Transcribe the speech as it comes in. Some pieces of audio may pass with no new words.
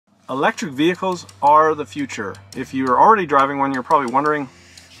Electric vehicles are the future. If you're already driving one, you're probably wondering,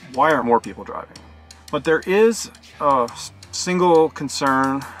 why aren't more people driving? But there is a single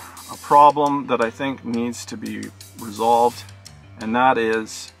concern, a problem that I think needs to be resolved, and that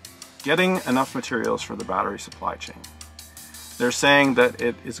is getting enough materials for the battery supply chain. They're saying that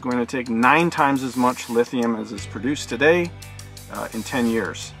it is going to take 9 times as much lithium as is produced today in 10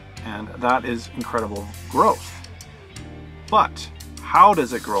 years, and that is incredible growth. But how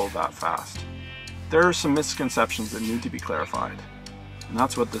does it grow that fast? There are some misconceptions that need to be clarified, and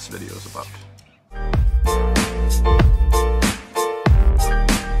that's what this video is about.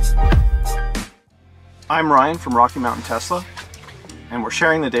 I'm Ryan from Rocky Mountain Tesla, and we're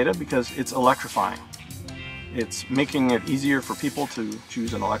sharing the data because it's electrifying. It's making it easier for people to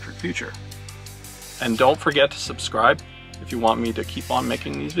choose an electric future. And don't forget to subscribe if you want me to keep on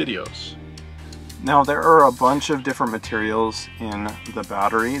making these videos. Now, there are a bunch of different materials in the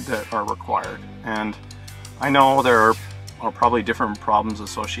battery that are required, and I know there are probably different problems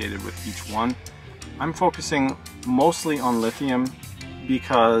associated with each one. I'm focusing mostly on lithium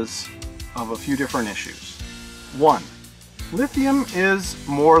because of a few different issues. One, lithium is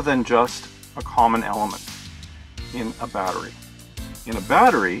more than just a common element in a battery. In a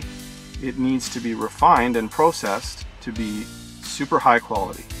battery, it needs to be refined and processed to be super high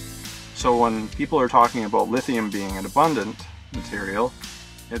quality. So when people are talking about lithium being an abundant material,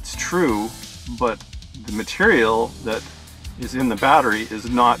 it's true, but the material that is in the battery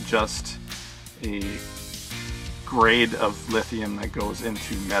is not just a grade of lithium that goes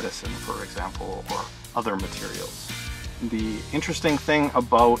into medicine, for example, or other materials. The interesting thing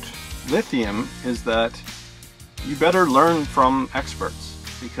about lithium is that you better learn from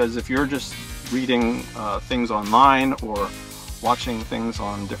experts, because if you're just reading things online or watching things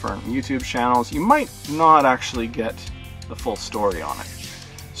on different YouTube channels, you might not actually get the full story on it.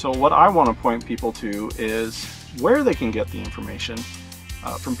 So what I want to point people to is where they can get the information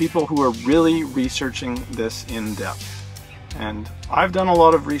from people who are really researching this in depth. And I've done a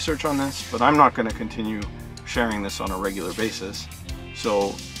lot of research on this, but I'm not going to continue sharing this on a regular basis.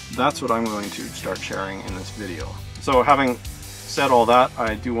 So that's what I'm going to start sharing in this video. So having said all that,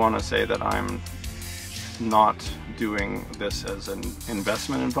 I do want to say that I'm not doing this as an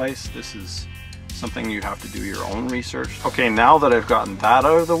investment advice. This is something you have to do your own research. Okay, now that I've gotten that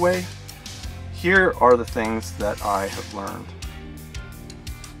out of the way, here are the things that I have learned.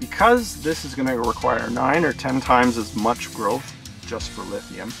 Because this is going to require 9 or 10 times as much growth just for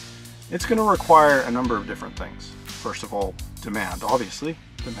lithium, it's going to require a number of different things. First of all, demand. Obviously,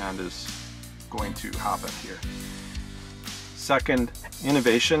 demand is going to happen here. Second,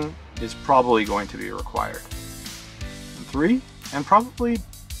 innovation is probably going to be required. And 3, and probably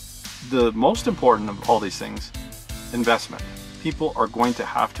the most important of all these things, investment. People are going to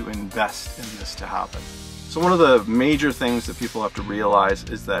have to invest in this to happen. So one of the major things that people have to realize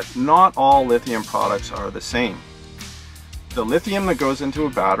is that not all lithium products are the same. The lithium that goes into a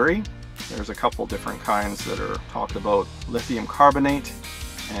battery, there's a couple different kinds that are talked about: lithium carbonate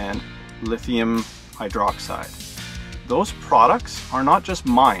and lithium hydroxide. Those products are not just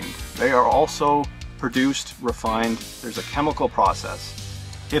mined, they are also produced, refined. There's a chemical process.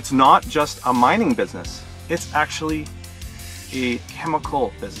 It's not just a mining business, it's actually a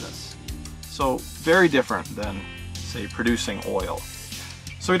chemical business. So very different than, say, producing oil.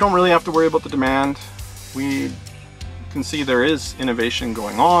 So we don't really have to worry about the demand. We can see there is innovation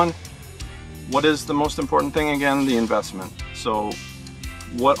going on. What is the most important thing? Again, the investment. So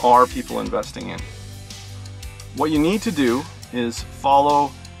what are people investing in? What you need to do is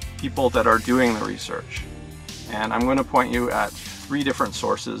follow people that are doing the research. And I'm going to point you at 3 different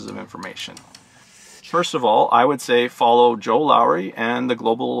sources of information. First of all, I would say follow Joe Lowry and the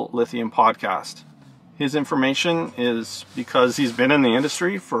Global Lithium podcast. His information is because he's been in the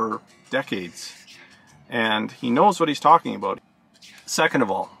industry for decades and he knows what he's talking about. Second of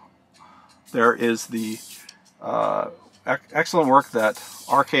all, there is the excellent work that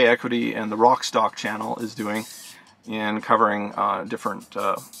RK Equity and the Rockstock channel is doing in covering different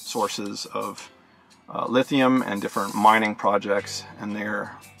sources of lithium and different mining projects, and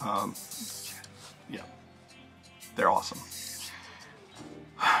they're awesome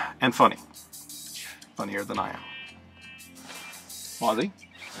and funny, funnier than I am. Ozzy,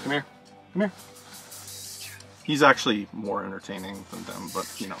 come here, come here. He's actually more entertaining than them, but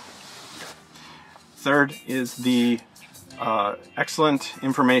you know. Third is the excellent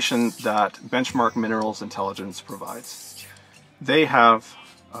information that Benchmark Minerals Intelligence provides. They have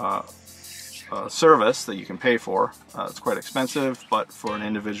a service that you can pay for. It's quite expensive, but for an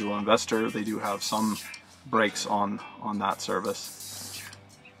individual investor, they do have some breaks on that service.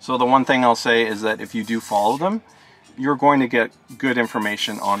 So the one thing I'll say is that if you do follow them, you're going to get good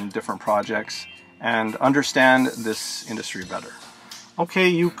information on different projects and understand this industry better. Okay,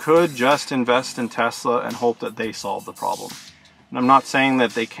 you could just invest in Tesla and hope that they solve the problem. And I'm not saying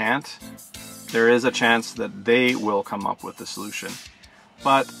that they can't. There is a chance that they will come up with the solution.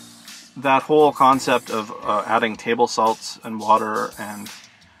 But that whole concept of adding table salts and water and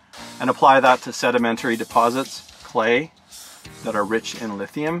apply that to sedimentary deposits, clay, that are rich in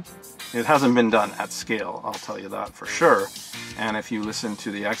lithium, it hasn't been done at scale, I'll tell you that for sure. And if you listen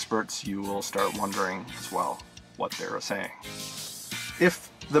to the experts, you will start wondering as well what they're saying. If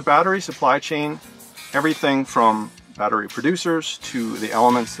the battery supply chain, everything from battery producers to the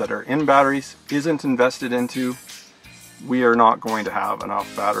elements that are in batteries, isn't invested into, we are not going to have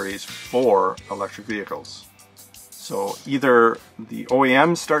enough batteries for electric vehicles. So either the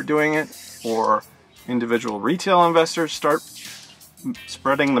OEMs start doing it, or individual retail investors start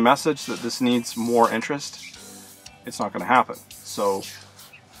spreading the message that this needs more interest. It's not going to happen. So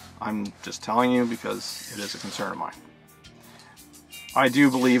I'm just telling you because it is a concern of mine. I do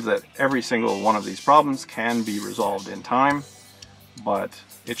believe that every single one of these problems can be resolved in time, but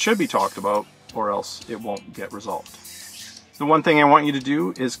it should be talked about or else it won't get resolved. The one thing I want you to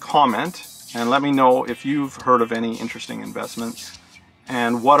do is comment and let me know if you've heard of any interesting investments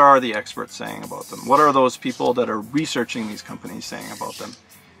and what are the experts saying about them. What are those people that are researching these companies saying about them?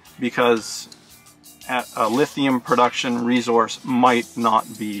 Because a lithium production resource might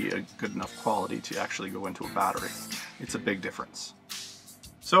not be a good enough quality to actually go into a battery. It's a big difference.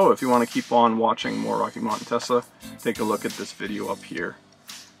 So if you want to keep on watching more Rocky Mountain Tesla, take a look at this video up here.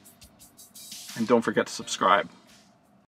 And don't forget to subscribe.